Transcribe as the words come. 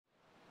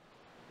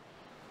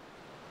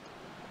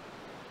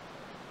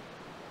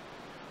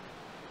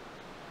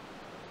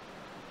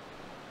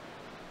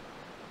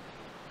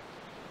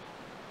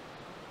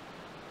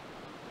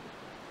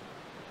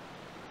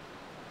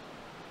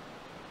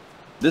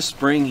This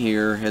spring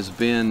here has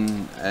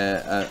been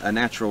a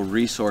natural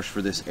resource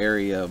for this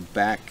area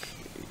back,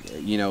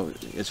 you know,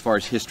 as far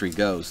as history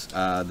goes.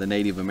 The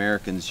Native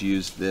Americans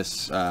used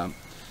this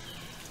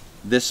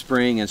this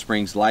spring and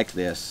springs like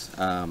this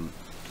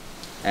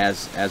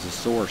as a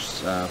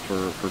source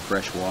for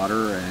fresh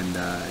water,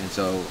 and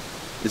so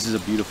this is a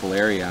beautiful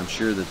area. I'm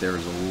sure that there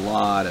is a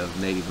lot of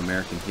Native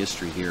American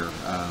history here,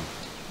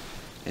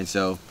 and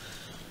so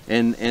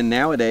and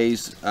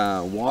nowadays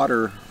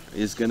water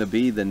is going to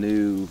be the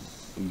new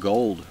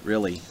gold,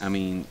 really. I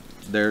mean,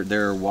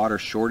 there are water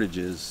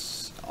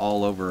shortages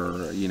all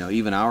over, you know,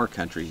 even our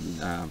country,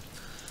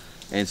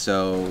 and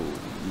so,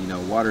 you know,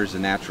 water is a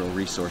natural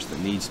resource that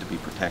needs to be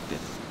protected.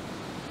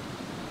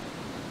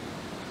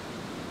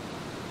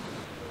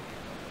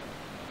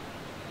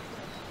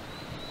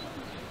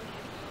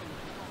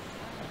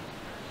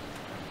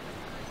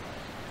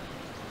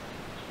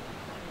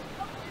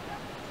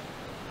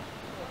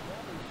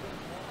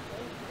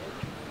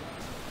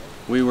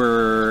 We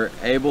were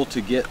able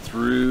to get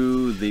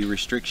through the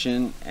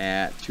restriction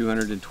at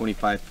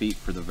 225 feet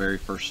for the very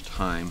first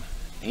time,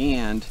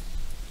 and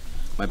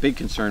my big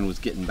concern was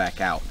getting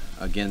back out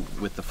again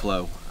with the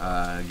flow,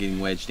 getting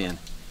wedged in,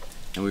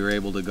 and we were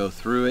able to go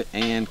through it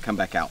and come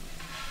back out.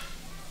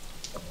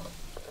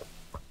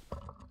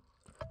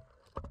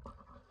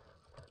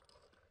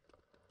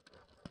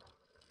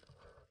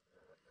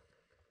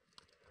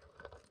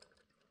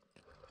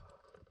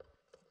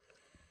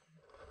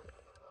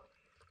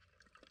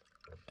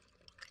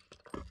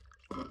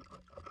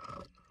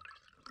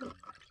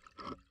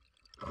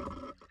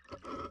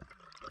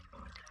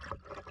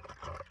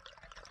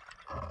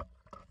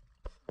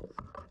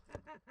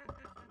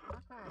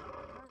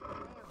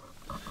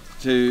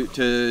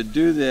 To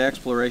do the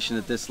exploration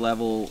at this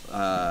level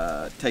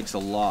takes a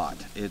lot.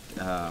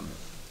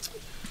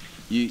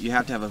 You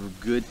have to have a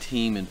good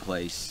team in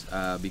place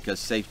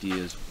because safety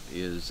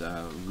is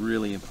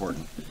really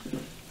important.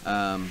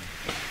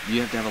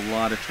 You have to have a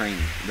lot of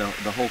training.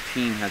 The whole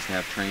team has to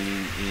have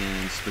training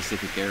in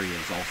specific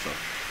areas also.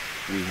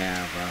 We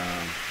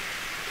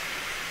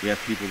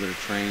have people that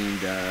are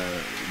trained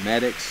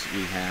medics.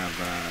 We have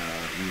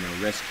you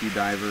know, rescue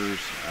divers.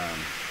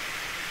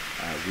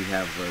 We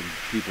have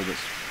people that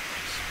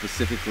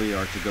specifically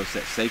are to go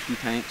set safety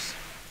tanks.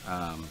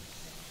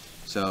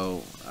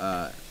 So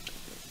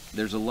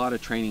there's a lot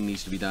of training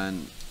needs to be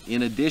done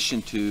in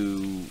addition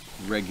to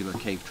regular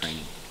cave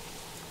training.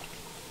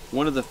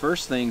 One of the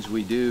first things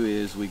we do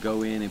is we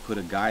go in and put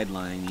a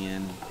guideline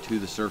in to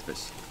the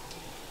surface.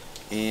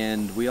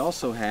 And we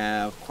also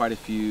have quite a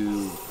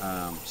few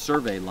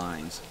survey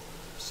lines,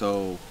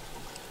 so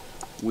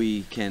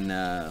we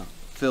can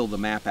fill the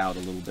map out a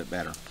little bit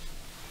better.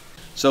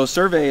 So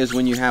survey is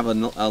when you have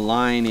a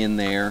line in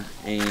there,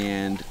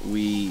 and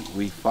we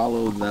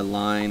follow the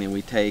line, and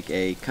we take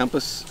a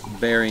compass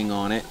bearing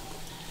on it,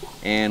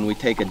 and we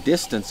take a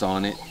distance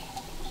on it,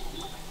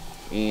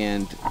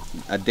 and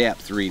a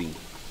depth reading,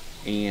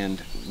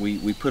 and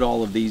we put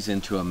all of these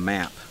into a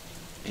map,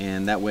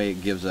 and that way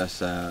it gives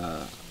us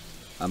a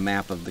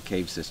map of the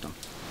cave system.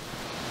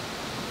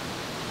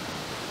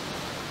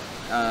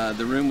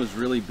 The room was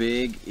really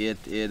big.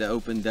 It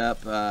opened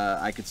up.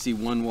 I could see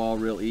one wall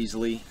real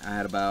easily. I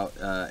had about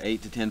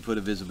 8 to 10 foot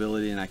of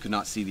visibility, and I could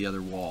not see the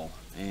other wall.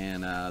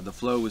 And the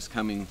flow was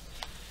coming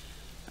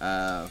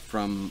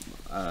from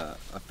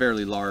a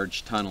fairly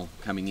large tunnel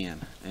coming in.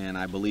 And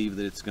I believe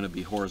that it's going to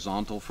be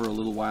horizontal for a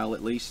little while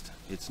at least.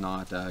 It's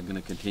not going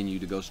to continue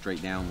to go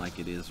straight down like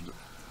it is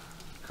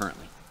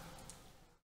currently.